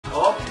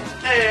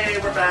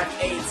we're back.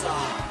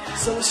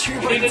 So the stream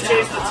We need went to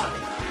change down.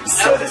 the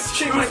So the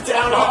stream went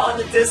down on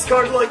the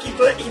Discord. Like he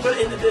put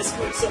in the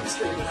Discord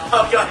substream.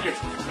 Oh god, your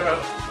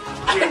throat.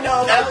 I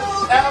know.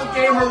 L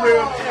gamer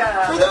move.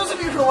 Yeah. For those of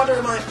you who are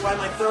wondering why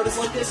my throat is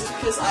like this, is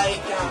because I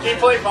He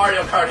played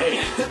Mario Kart 8.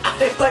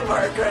 I play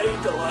Mario Kart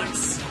 8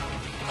 Deluxe.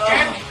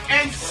 And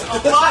a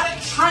lot of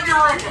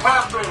triggering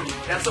happened.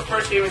 That's the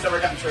first game he's ever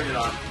gotten triggered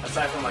on,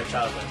 aside from like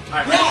childhood.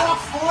 Alright, Yeah.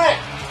 Flip.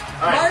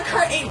 Mario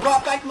Kart 8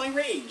 brought back my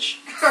rage.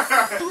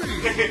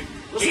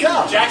 Let's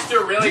go.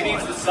 Jackster really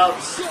needs the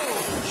subs.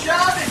 Shout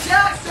out to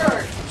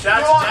Jackster.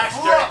 Shout out to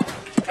Jackster.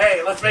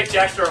 Hey, let's make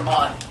Jackster a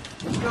mod.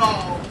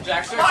 No.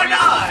 Jackster. Why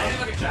not?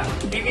 Look at Jack.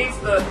 He needs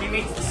the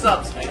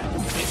subs, man.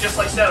 He's just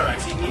like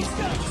GenericJoe. He needs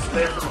them just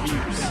there for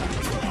views.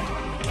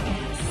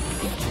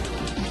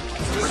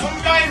 This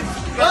one guy's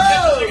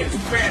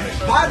Spanish.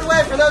 By the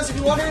way, for those of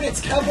you wondering,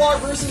 it's Kevlar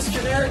versus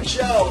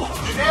GenericJoe.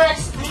 Generic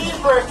Steve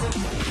versus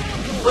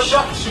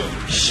Production.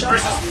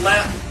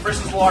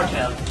 Versus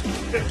Larkev.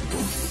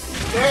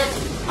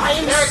 I am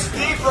Generic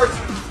Steve versus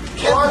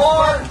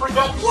Kevlar.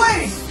 Production.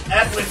 Wait!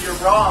 Edwin, you're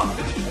wrong.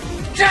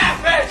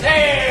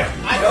 Japanese!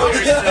 I know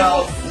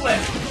yourself.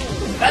 Flip.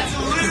 That's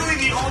literally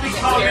the only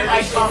comment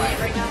I comment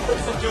right now.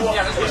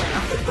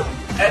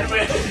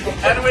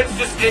 Edwin's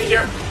just in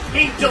here.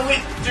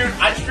 Dude,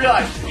 I just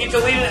realized he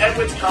deleted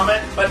Edwin's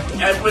comment, but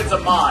Edwin's a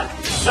mod.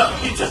 So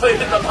he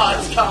deleted the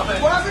mod's comment.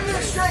 What happened to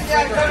the string?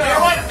 Yeah,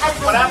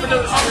 What happened to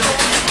the string?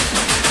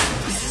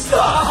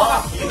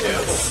 Stop!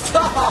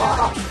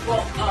 Stop!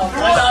 Oh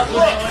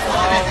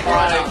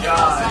my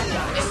god.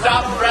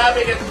 Stop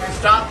grabbing it.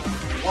 Stop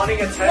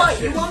wanting attention.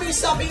 What? You want me to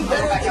stop being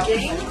better at the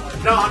game?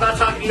 No, I'm not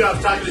talking to you. I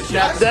was talking to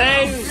Jeff.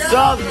 They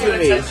sub to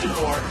me.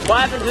 What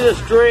happened to the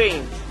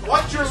stream?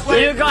 What's your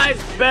You guys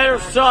better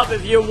sub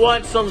if you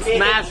want some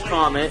Smash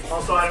comment.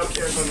 Also, I don't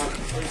care so much.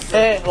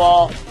 Hey,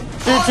 well,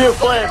 do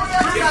flip.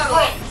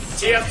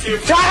 TF2.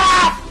 Shut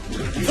up!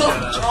 Oh,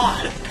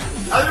 God.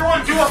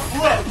 Everyone do a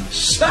flip.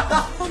 Shut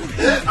up. Alright,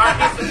 here's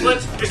some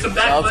flips. Here's some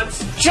back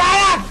flips. Shut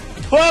up!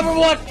 Whoever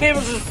wants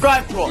people to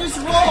subscribe for. Just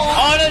roll.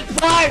 On the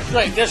live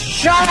stream, just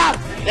shut up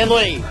and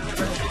leave.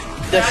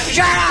 Just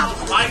shut up!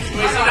 Mike, $20.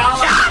 Shut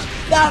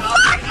the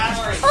fuck up!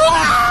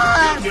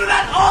 You do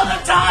that all the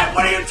time.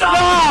 What are you talking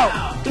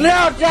about?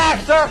 No,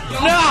 Jackster!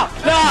 No!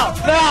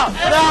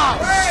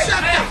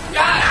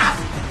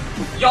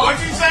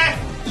 What'd you say?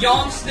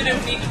 Y'all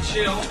didn't need to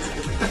chill.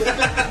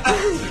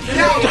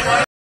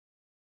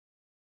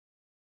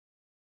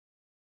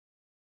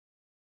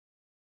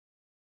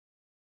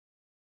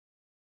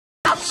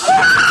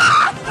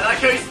 I like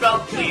how you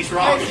spelled please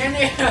wrong. You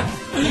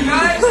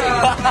guys,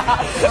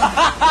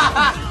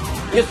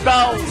 You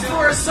spelled...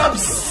 For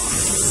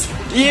subs.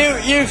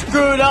 You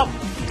screwed up,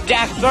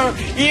 Jackster.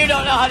 You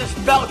don't know how to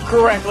spell it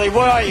correctly.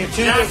 What are you,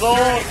 2 years old?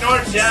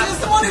 Ignore Jeff. This is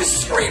the one who's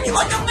screaming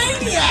like a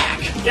maniac.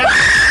 Yep.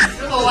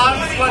 You're the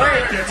loudest one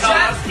here.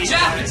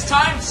 Jeff, it's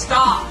time to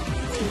stop.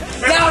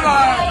 Never!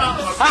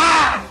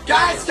 Ah!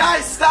 Guys,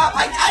 stop.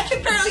 I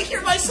can barely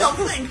hear myself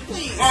think,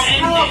 please.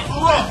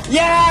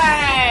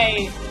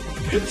 Yay!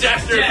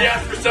 Jackster, if you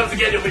ask for subs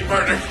again, you'll be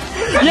murdered.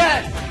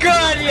 Yes! Good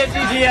idea,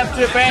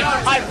 DTF2 fan.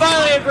 I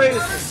finally agree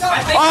with you.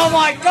 Oh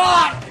my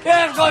god!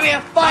 There's gonna be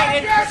a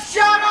fight!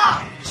 Shut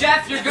up.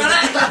 Jeff, you're gonna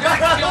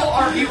kill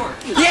our viewers.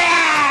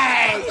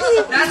 Yay!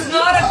 That's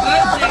not a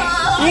good thing.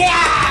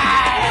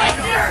 Yay!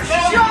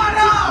 Shut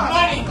up.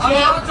 I'm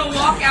about to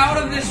walk out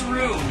of this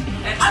room.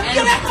 I'm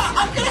gonna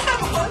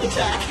have a heart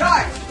attack.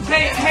 Guys.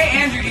 Hey,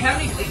 Andrew, do you have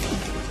any bleach?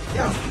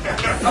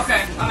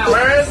 Okay, I'm out.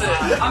 Where is it?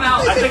 I'm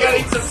out. I think I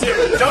need some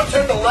cereal. Don't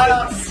turn the light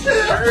off.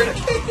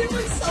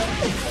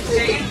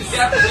 Hey,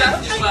 Jeff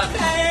just left.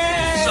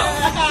 So,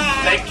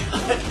 Thank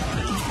God.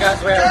 Guys,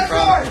 where I'm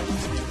from?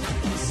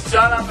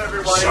 Shut up,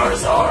 everybody.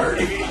 Charizard.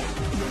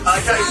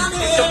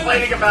 He's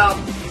complaining about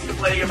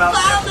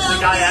the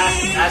guy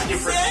asking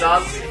for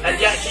subs, and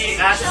yet he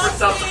asks for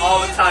subs all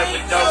the time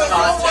with no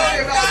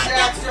content.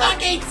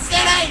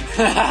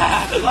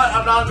 But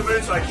I'm not in the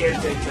mood, so I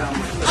can't take down.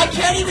 I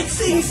can't even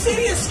sing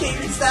City Escape.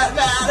 It's that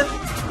bad.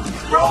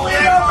 Rolling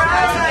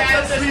around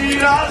at the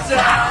speed of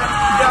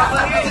sound.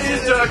 Got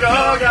places to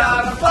go,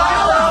 gotta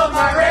follow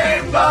my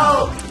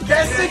rainbow.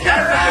 Can't stick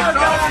around,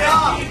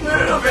 gotta keep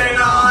moving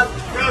on.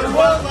 Cause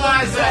what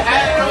lies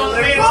ahead,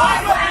 only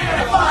one way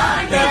to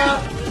find out.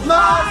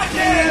 Lost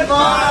in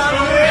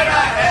moving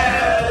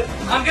ahead.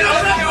 I'm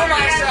gonna kill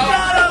myself.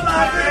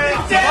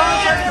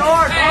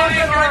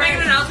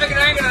 Can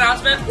I make an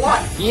announcement?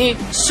 What?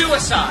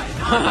 Suicide.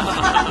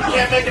 You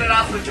can't make an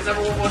announcement because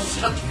everyone will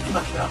shut the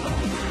fuck up.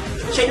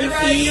 Can you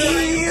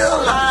feel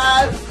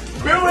alive?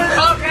 Ruin it.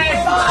 Okay,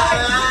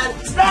 fine.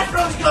 Smash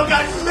Bros. Go,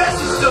 guys. Smash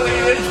is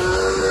deleted.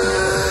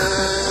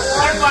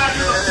 I'm glad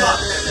you're the fuck.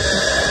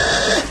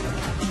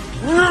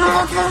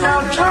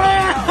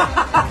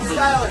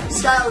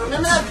 Skylar,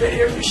 remember that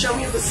video you showed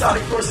me of the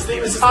Sonic Forces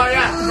thing? Oh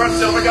yeah, from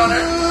Silver Gunner.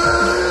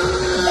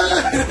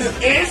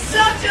 It's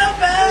such a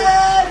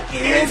bad.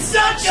 It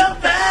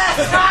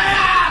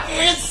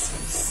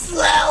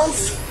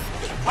sounds.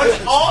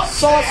 What's all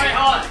sauce?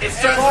 It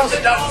starts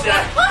with the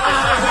dubstep.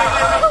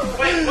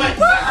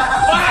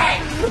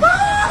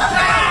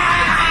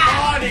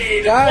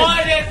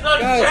 Guys, is the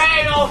guys.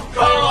 channel Hold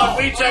called? on,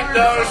 we checked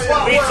those.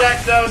 We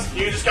checked those.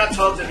 You just got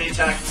told to be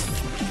checked,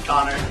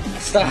 Connor.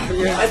 Stop.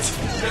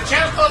 The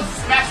channel called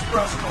Smash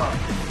Bros. Club.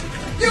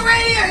 You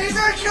idiot! He's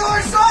gonna kill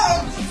our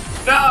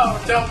subs! No,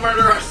 don't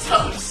murder our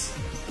subs.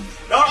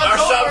 No, Our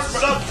our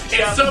subs.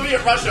 In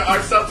Soviet Russia,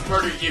 our subs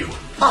murder you.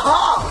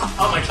 Haha!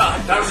 Oh my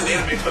god, that was an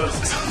anime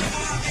post.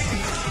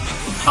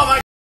 Oh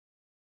my.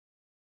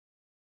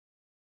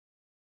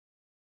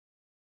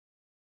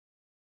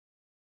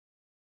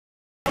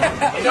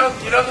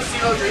 You know the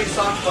CeeLo Green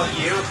song "Fuck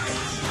You"?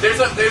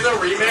 There's a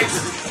remix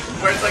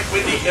where it's like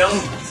Windy Hill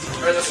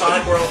or the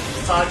Sonic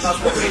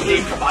Festival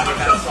Windy combined with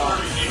that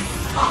song.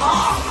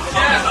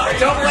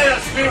 Don't play that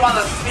scream on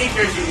the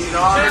speakers, you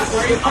know.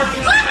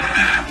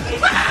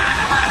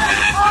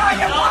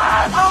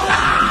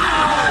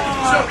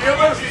 So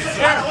viewers,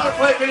 I don't want to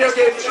play video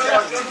games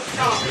anymore.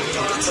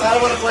 I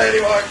don't want to play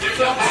anymore.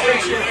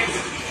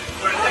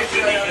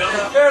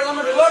 Here, let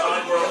me look.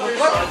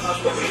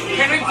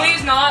 Can we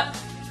please not?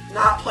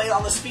 Not play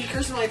on the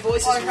speakers, my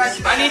voice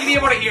is I need to be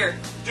able to hear.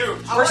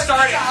 Dude, We're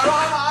starting.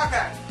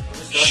 Okay.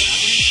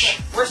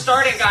 We're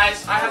starting,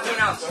 guys. I have to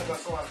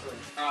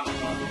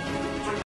announce.